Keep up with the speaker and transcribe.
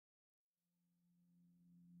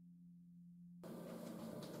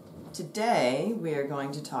today we are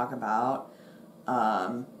going to talk about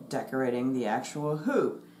decorating the actual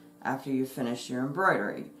hoop after you finish your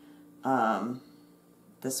embroidery.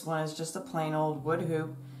 This one is just a plain old wood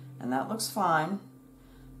hoop, and that looks fine.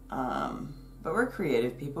 But we're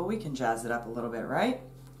creative people, we can jazz it up a little bit, right?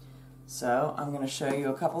 So I'm going to show you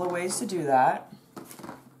a couple of ways to do that,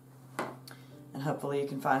 and hopefully you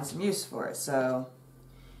can find some use for it. So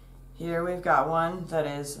here we've got one that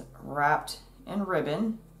is wrapped in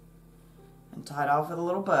ribbon and tied off with a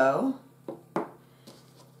little bow.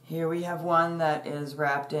 Here we have one that is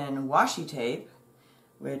wrapped in washi tape,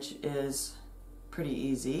 which is pretty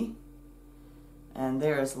easy, and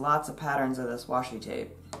there's lots of patterns of this washi tape.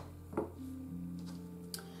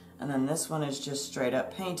 And then this one is just straight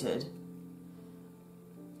up painted.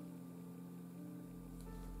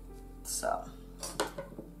 So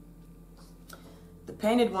the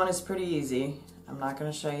painted one is pretty easy. I'm not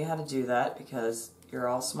going to show you how to do that because you're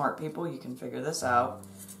all smart people, you can figure this out.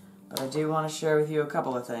 But I do want to share with you a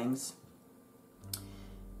couple of things.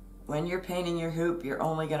 When you're painting your hoop, you're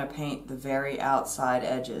only going to paint the very outside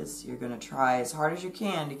edges. You're going to try as hard as you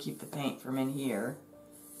can to keep the paint from in here.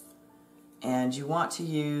 And you want to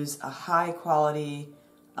use a high quality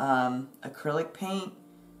acrylic paint.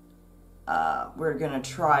 We're going to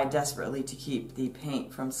try desperately to keep the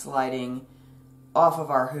paint from sliding off of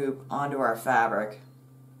our hoop onto our fabric.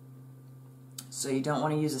 So you don't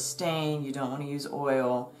want to use a stain, you don't want to use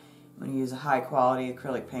oil, you want to use a high quality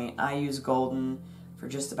acrylic paint. I use golden for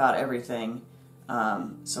just about everything,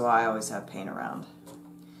 so I always have paint around.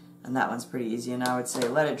 And that one's pretty easy, and I would say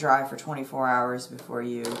let it dry for 24 hours before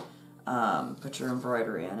you put your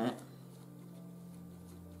embroidery in it.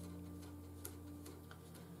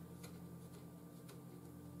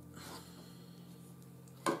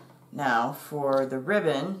 Now for the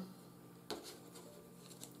ribbon,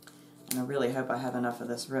 and I really hope I have enough of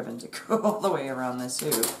this ribbon to go all the way around this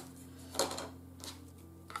hoop.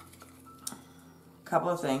 A couple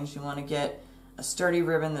of things. You want to get a sturdy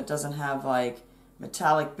ribbon that doesn't have like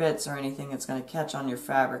metallic bits or anything that's going to catch on your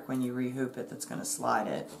fabric when you rehoop it, that's going to slide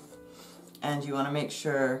it. And you want to make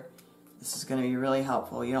sure, this is going to be really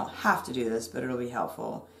helpful, you don't have to do this, but it'll be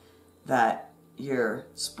helpful, that your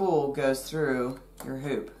spool goes through your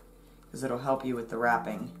hoop, because it'll help you with the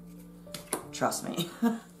wrapping. Trust me.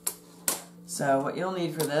 So what you'll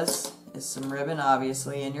need for this is some ribbon,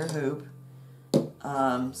 obviously, in your hoop,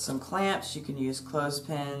 some clamps. You can use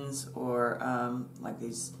clothespins or like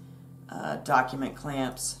these document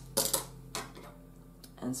clamps,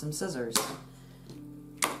 and some scissors.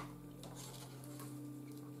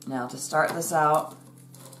 Now to start this out,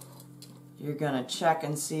 you're going to check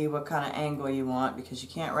and see what kind of angle you want, because you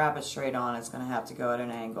can't wrap it straight on, it's going to have to go at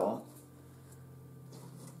an angle.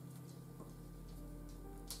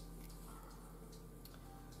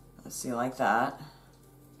 Let's see, like that.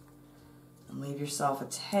 And leave yourself a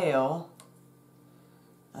tail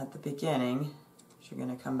at the beginning. You're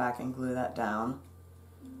going to come back and glue that down.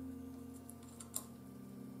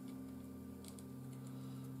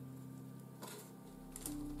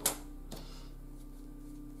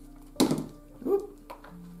 Whoop.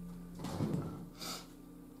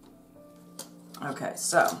 Okay,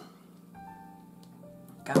 so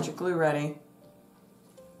got your glue ready.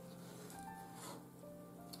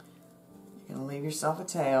 You're going to leave yourself a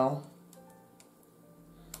tail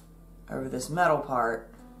over this metal part.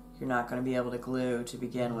 You're not going to be able to glue to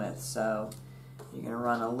begin with, so you're going to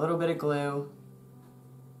run a little bit of glue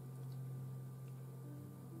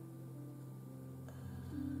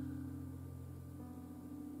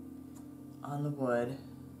on the wood.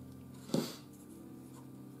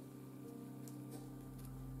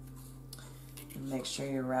 And make sure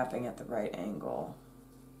you're wrapping at the right angle.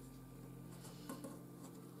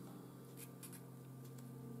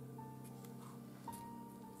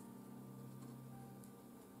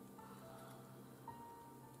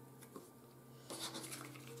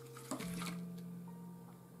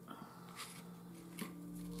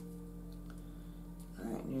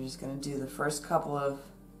 You're just going to do the first couple of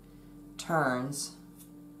turns,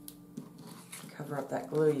 cover up that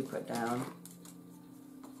glue you put down.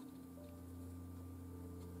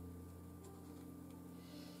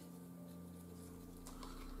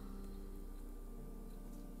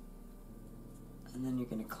 And then you're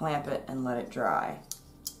going to clamp it and let it dry.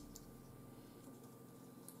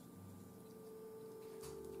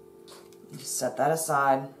 You just set that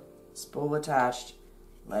aside, spool attached,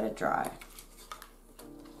 let it dry.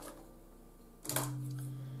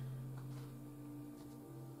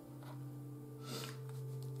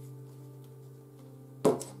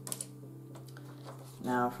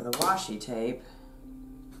 Now for the washi tape,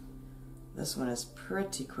 This one is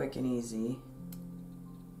pretty quick and easy.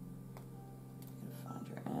 Find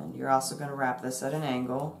your end. You're also going to wrap this at an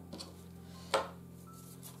angle.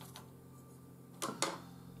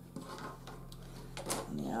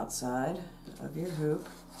 On the outside of your hoop.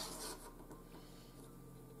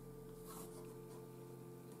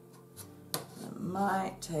 It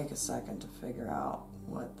might take a second to figure out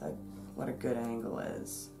what a good angle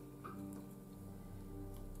is.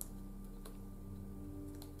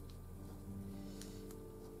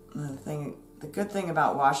 The good thing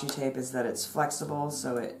about washi tape is that it's flexible,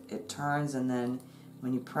 so it turns, and then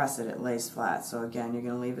when you press it, it lays flat. So again, you're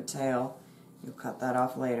going to leave a tail. You'll cut that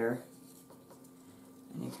off later.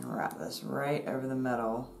 And you can wrap this right over the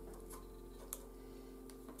middle.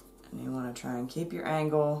 And you want to try and keep your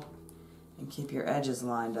angle and keep your edges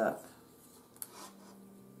lined up.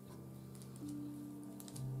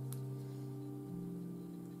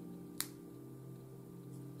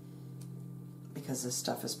 Because this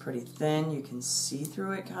stuff is pretty thin, you can see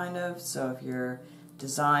through it kind of, so if your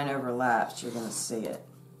design overlaps, you're going to see it.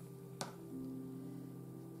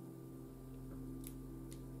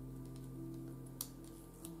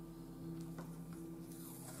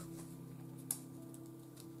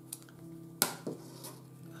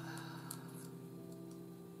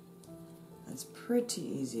 It's pretty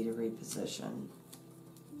easy to reposition.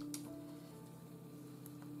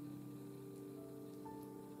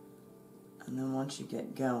 And then once you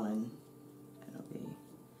get going, it'll be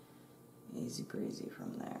easy breezy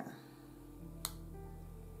from there.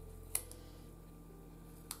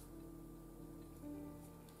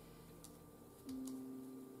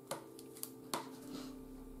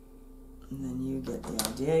 And then you get the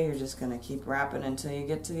idea. You're just going to keep wrapping until you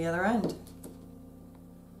get to the other end.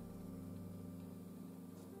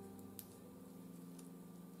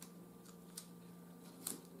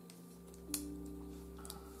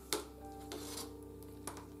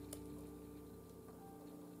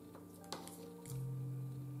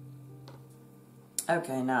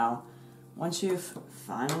 Okay, now, once you've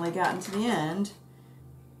finally gotten to the end,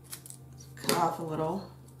 cut off a little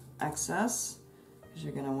excess, because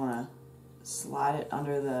you're going to want to slide it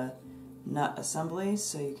under the nut assembly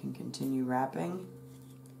so you can continue wrapping.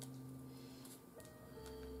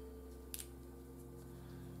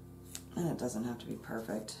 And it doesn't have to be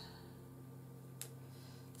perfect.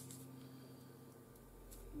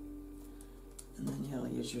 And then you'll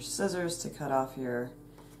use your scissors to cut off your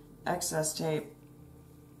excess tape.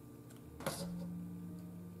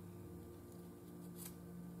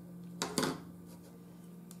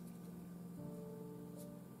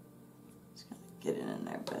 Just gonna get it in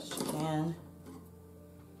there best you can.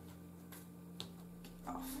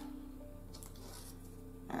 Get off.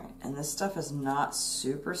 Alright, and this stuff is not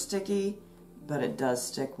super sticky, but it does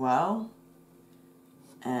stick well.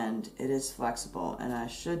 And it is flexible. And I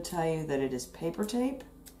should tell you that it is paper tape,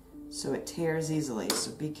 so it tears easily.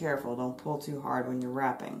 So be careful, don't pull too hard when you're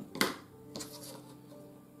wrapping.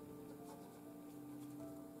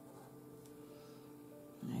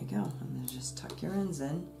 There you go, and then just tuck your ends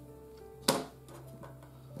in.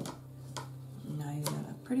 And now you've got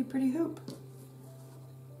a pretty hoop.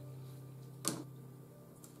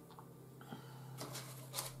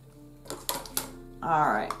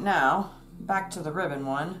 Alright, now back to the ribbon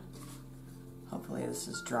one. Hopefully this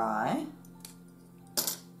is dry.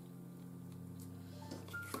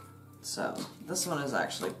 So this one is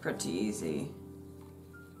actually pretty easy.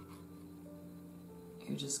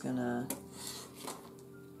 You're just gonna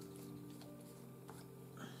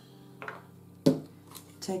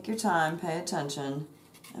take your time, pay attention,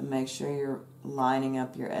 and make sure you're lining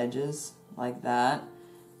up your edges like that,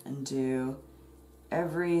 and do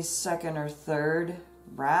every second or third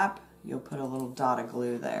wrap, you'll put a little dot of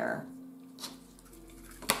glue there.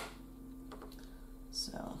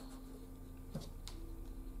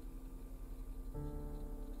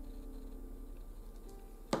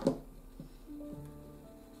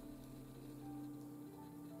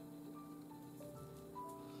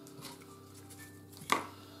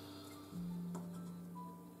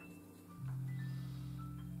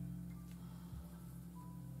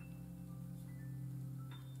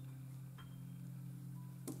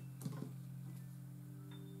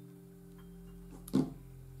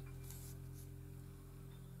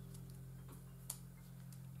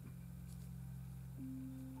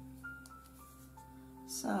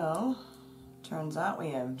 So turns out we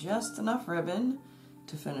have just enough ribbon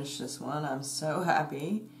to finish this one. I'm so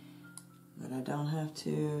happy that I don't have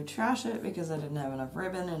to trash it because I didn't have enough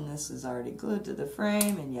ribbon, and this is already glued to the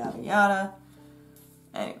frame and yada yada.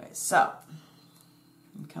 Anyway, so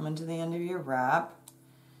I'm coming to the end of your wrap.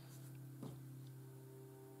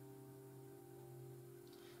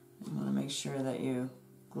 make sure that you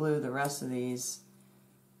glue the rest of these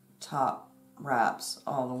top wraps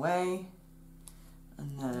all the way.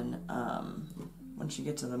 And then once you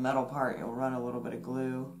get to the metal part, you'll run a little bit of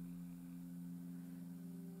glue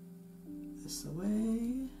this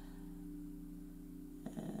away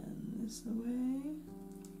and this away,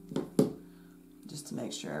 just to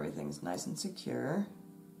make sure everything's nice and secure.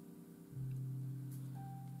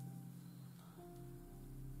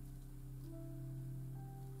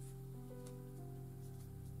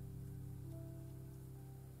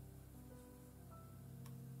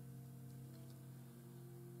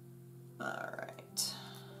 Alright.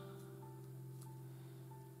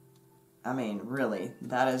 I mean, really,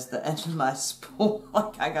 that is the end of my spool.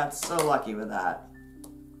 Like, I got so lucky with that.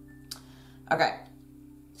 Okay.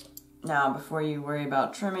 Now, before you worry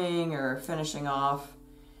about trimming or finishing off,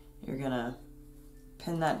 you're gonna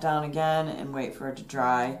pin that down again and wait for it to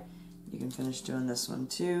dry. You can finish doing this one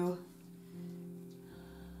too.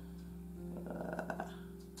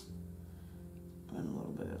 And a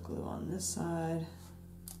little bit of glue on this side.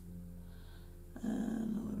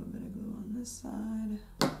 And a little bit of glue on this side.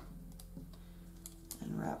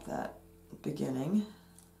 And wrap that beginning.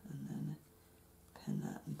 And then pin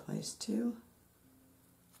that in place too.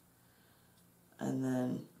 And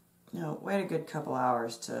then, you know, wait a good couple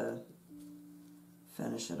hours to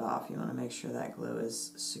finish it off. You want to make sure that glue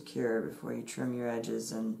is secure before you trim your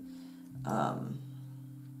edges and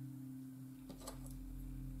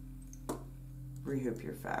rehoop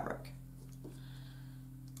your fabric.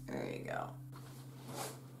 There you go.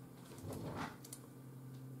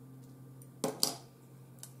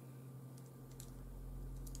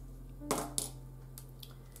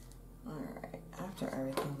 Alright, after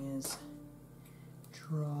everything is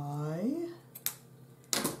dry,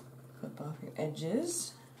 clip off your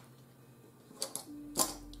edges,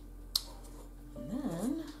 and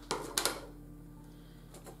then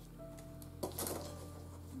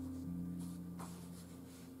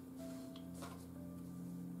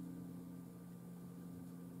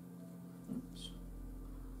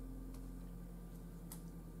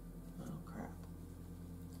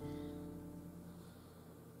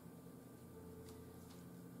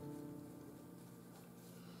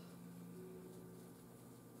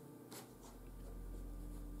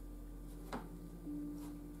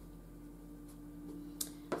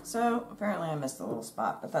so apparently I missed a little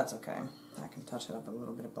spot, but that's okay. I can touch it up with a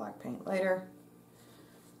little bit of black paint later.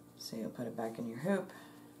 So you'll put it back in your hoop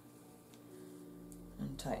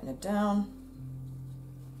and tighten it down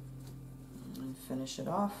and finish it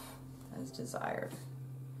off as desired.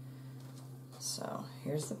 So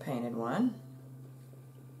here's the painted one.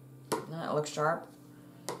 That looks sharp.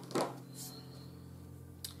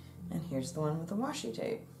 And here's the one with the washi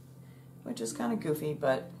tape, which is kind of goofy,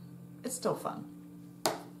 but it's still fun.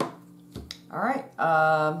 Alright,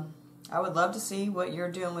 I would love to see what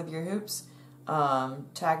you're doing with your hoops.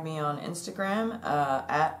 Tag me on Instagram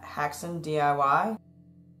at HaxonDIY.